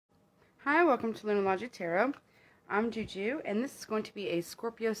Hi, welcome to Lunologic Tarot. I'm Juju, and this is going to be a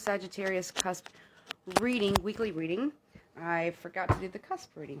Scorpio Sagittarius Cusp reading, weekly reading. I forgot to do the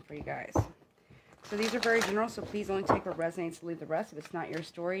Cusp reading for you guys. So these are very general, so please only take what resonates, leave the rest. If it's not your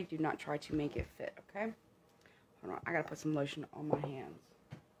story, do not try to make it fit, okay? Hold on, I gotta put some lotion on my hands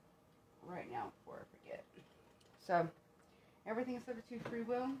right now before I forget. So, everything is subject to free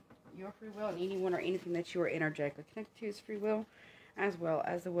will, your free will, and anyone or anything that you are energetically connected to is free will, as well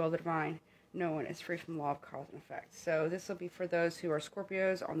as the will of the divine. No one is free from the law of cause and effect. So this will be for those who are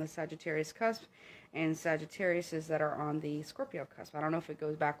Scorpios on the Sagittarius cusp, and Sagittariuses that are on the Scorpio cusp. I don't know if it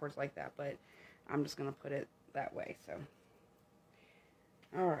goes backwards like that, but I'm just going to put it that way. So,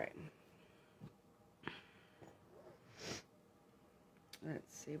 alright.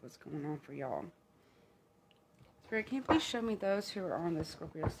 Let's see what's going on for y'all. Spirit, can you please show me those who are on the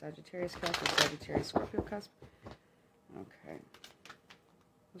Scorpio Sagittarius cusp or Sagittarius Scorpio cusp? Okay.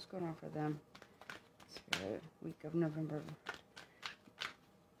 What's going on for them? Spirit, week of November.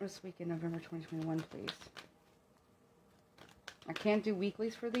 This week in November 2021, please. I can't do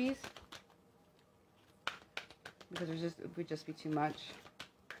weeklies for these because it would just be too much.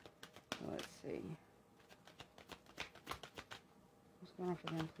 So let's see. What's going on for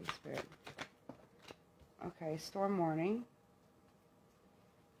them, please, Spirit? Okay, storm warning.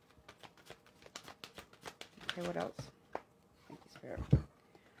 Okay, what else? Thank you, Spirit.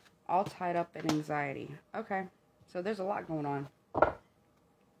 All tied up in anxiety. Okay, so there's a lot going on.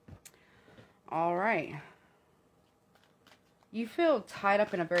 All right. You feel tied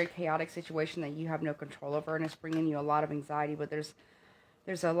up in a very chaotic situation that you have no control over, and it's bringing you a lot of anxiety, but there's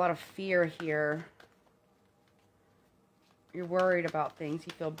a lot of fear here. You're worried about things.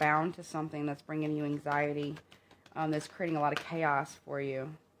 You feel bound to something that's bringing you anxiety, that's creating a lot of chaos for you.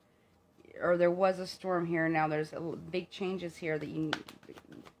 Or there was a storm here. Now there's big changes here that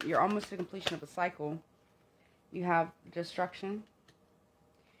you're almost to completion of a cycle. You have destruction.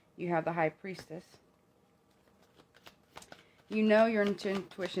 You have the High Priestess. You know your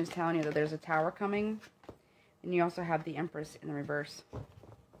intuition is telling you that there's a Tower coming. And you also have the Empress in the reverse.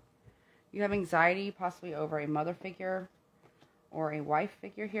 You have anxiety possibly over a mother figure or a wife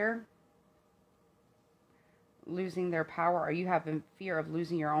figure here. Losing their power, or you have a fear of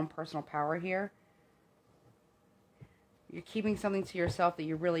losing your own personal power here. You're keeping something to yourself that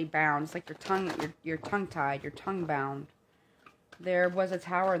you're really bound. It's like you're tongue-tied, you're tongue-bound. There was a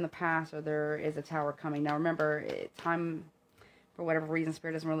tower in the past, or there is a tower coming. Now remember, time, for whatever reason,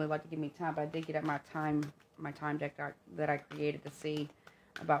 Spirit doesn't really like to give me time, but I did get at my time deck that I created to see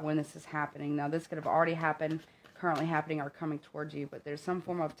about when this is happening. Now this could have already happened, currently happening, or coming towards you, but there's some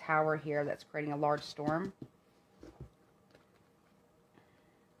form of tower here that's creating a large storm.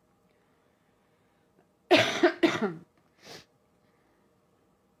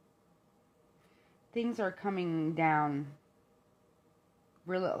 Things are coming down.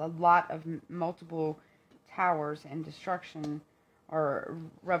 Really, a lot of multiple towers and destruction or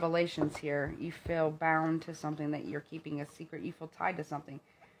revelations here. You feel bound to something that you're keeping a secret. You feel tied to something.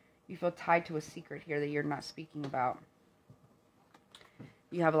 You feel tied to a secret here that you're not speaking about.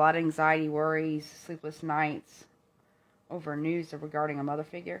 You have a lot of anxiety, worries, sleepless nights over news regarding a mother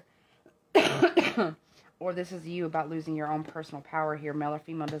figure. Or this is you about losing your own personal power here. Male or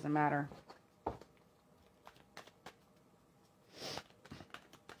female, doesn't matter.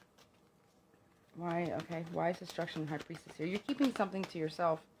 Why? Okay. Why is destruction High Priestess here? You're keeping something to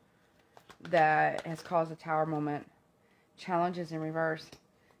yourself that has caused a tower moment. Challenges in reverse.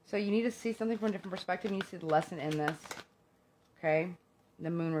 So you need to see something from a different perspective. You need to see the lesson in this. Okay. The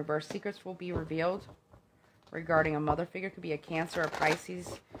moon reverse. Secrets will be revealed regarding a mother figure. Could be a Cancer, a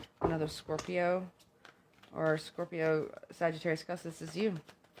Pisces, another Scorpio, or Scorpio Sagittarius cusp. This is you.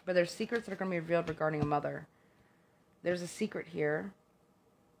 But there's secrets that are going to be revealed regarding a mother. There's a secret here.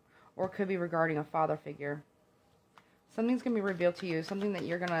 Or it could be regarding a father figure. Something's going to be revealed to you. Something that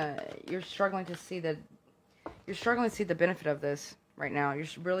you're struggling to see the benefit of this right now. You're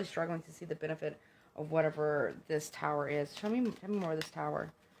really struggling to see the benefit of whatever this tower is. Tell me more of this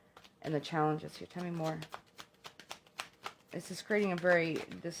tower and the challenges here. Tell me more. This is creating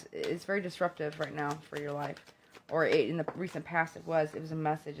it's very disruptive right now for your life. Or in the recent past it was a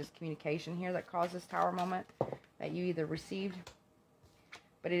message. It's communication here that caused this tower moment that you either received.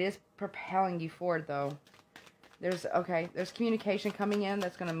 But it is propelling you forward, though. There's communication coming in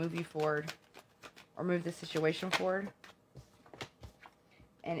that's going to move you forward. Or move the situation forward.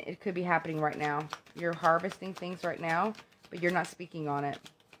 And it could be happening right now. You're harvesting things right now, but you're not speaking on it.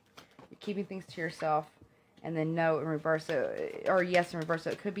 You're keeping things to yourself. And then no in reverse. Or yes in reverse.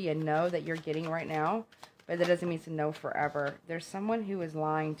 So it could be a no that you're getting right now. but that doesn't mean it's a no forever. There's someone who is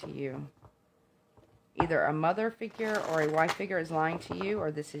lying to you. Either a mother figure or a wife figure is lying to you,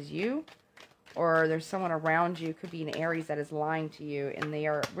 or this is you. Or there's someone around you, could be an Aries, that is lying to you, and they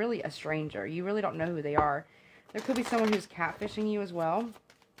are really a stranger. You really don't know who they are. There could be someone who's catfishing you as well.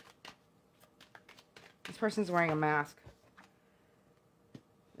 This person's wearing a mask.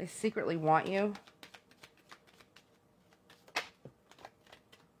 They secretly want you.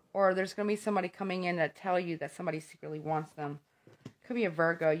 Or there's going to be somebody coming in to tell you that somebody secretly wants them. Could be a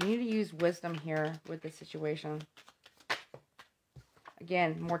Virgo. You need to use wisdom here with this situation.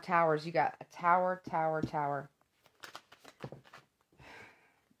 Again, more towers. You got a tower, tower, tower.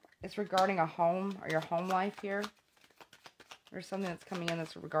 It's regarding a home or your home life here. There's something that's coming in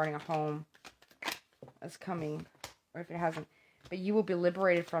that's regarding a home. That's coming. Or if it hasn't. But you will be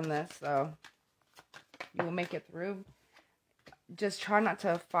liberated from this, though. You will make it through. Just try not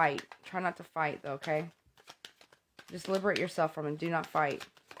to fight. Try not to fight, though, okay? Just liberate yourself from it. Do not fight.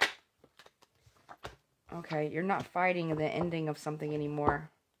 Okay, you're not fighting the ending of something anymore.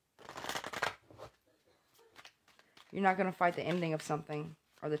 You're not going to fight the ending of something.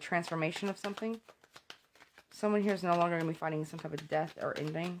 Or the transformation of something. Someone here is no longer going to be fighting some type of death or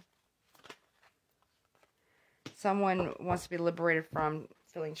ending. Someone wants to be liberated from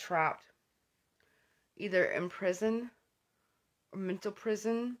feeling trapped. Either in prison, or mental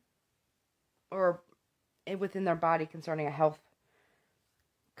prison, or within their body concerning a health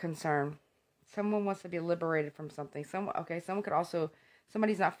concern. Someone wants to be liberated from something. Someone could also,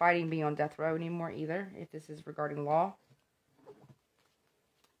 somebody's not fighting being on death row anymore either, if this is regarding law.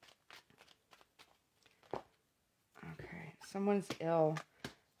 Okay, someone's ill.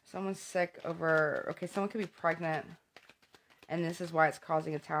 Someone's sick over, okay, someone could be pregnant. And this is why it's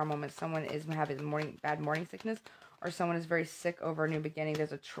causing a tower moment. Someone is having bad morning sickness. Or someone is very sick over a new beginning.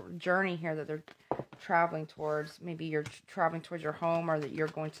 There's a journey here that they're traveling towards. Maybe you're traveling towards your home, or that you're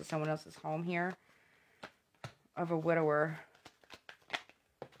going to someone else's home here. Of a widower.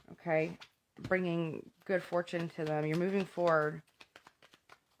 Okay. Bringing good fortune to them. You're moving forward.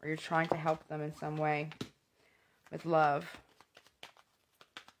 Or you're trying to help them in some way. With love.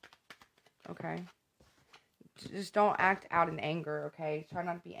 Okay. Just don't act out in anger, okay? Try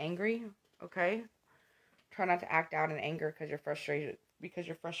not to be angry, okay? Try not to act out in anger because you're frustrated. Because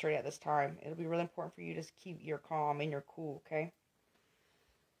you're frustrated at this time. It'll be really important for you to keep your calm and your cool, okay?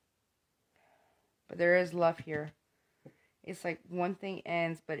 But there is love here. It's like one thing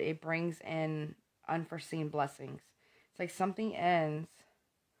ends, but it brings in unforeseen blessings. It's like something ends,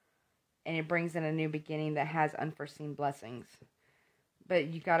 and it brings in a new beginning that has unforeseen blessings. But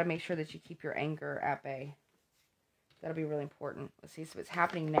you got to make sure that you keep your anger at bay. That'll be really important. Let's see. So it's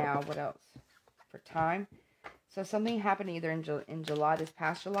happening now. What else? For time. So something happened either in July, this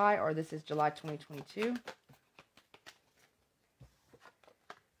past July, or this is July 2022.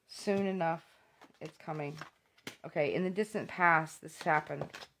 Soon enough, it's coming. Okay, in the distant past, this happened.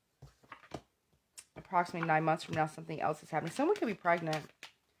 Approximately 9 months from now, something else is happening. Someone could be pregnant.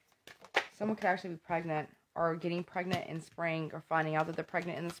 Someone could actually be pregnant, or getting pregnant in spring, or finding out that they're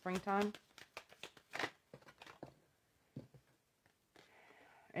pregnant in the springtime.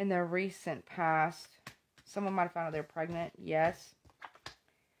 In the recent past, someone might have found out they're pregnant, yes.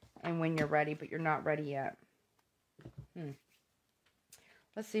 And when you're ready, but you're not ready yet.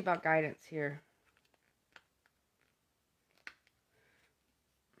 Let's see about guidance here.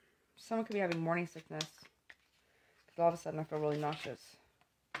 Someone could be having morning sickness. Because all of a sudden I feel really nauseous.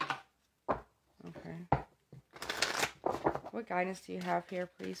 Okay. What guidance do you have here,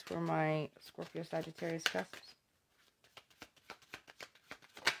 please, for my Scorpio Sagittarius cusps?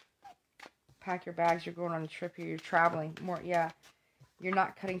 Pack your bags. You're going on a trip here. You're traveling more. Yeah. You're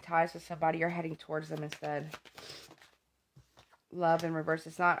not cutting ties with somebody. You're heading towards them instead. Love in reverse.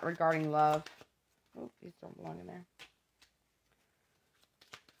 It's not regarding love. Oh, these don't belong in there.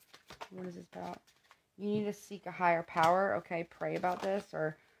 What is this about? You need to seek a higher power. Okay, pray about this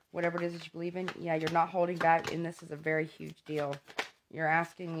or whatever it is that you believe in. Yeah, you're not holding back, and this is a very huge deal. You're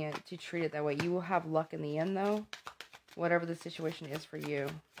asking it to treat it that way. You will have luck in the end, though, whatever the situation is for you.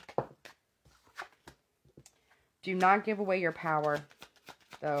 Do not give away your power,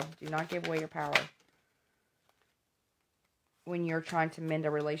 though. Do not give away your power when you're trying to mend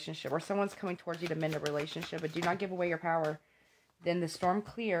a relationship, or someone's coming towards you to mend a relationship, but do not give away your power. Then the storm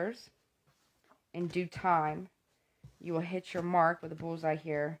clears in due time. You will hit your mark with a bullseye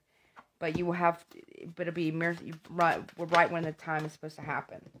here, but you will have, but it'll be right when the time is supposed to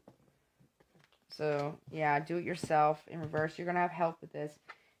happen. So, yeah, do it yourself in reverse. You're going to have help with this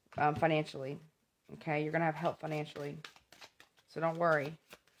financially. Okay, you're going to have help financially. So don't worry.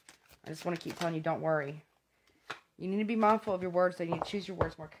 I just want to keep telling you, don't worry. You need to be mindful of your words. So you need to choose your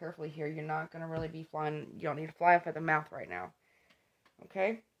words more carefully here. You're not going to really be flying. You don't need to fly off at the mouth right now.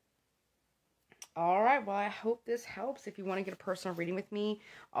 Okay? All right. Well, I hope this helps. If you want to get a personal reading with me,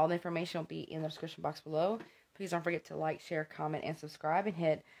 all the information will be in the description box below. Please don't forget to like, share, comment, and subscribe. And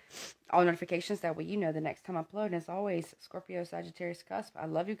hit all notifications. That way you know the next time I upload. And as always, Scorpio, Sagittarius, Cusp. I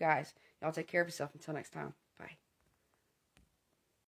love you guys. Y'all take care of yourself. Until next time. Bye.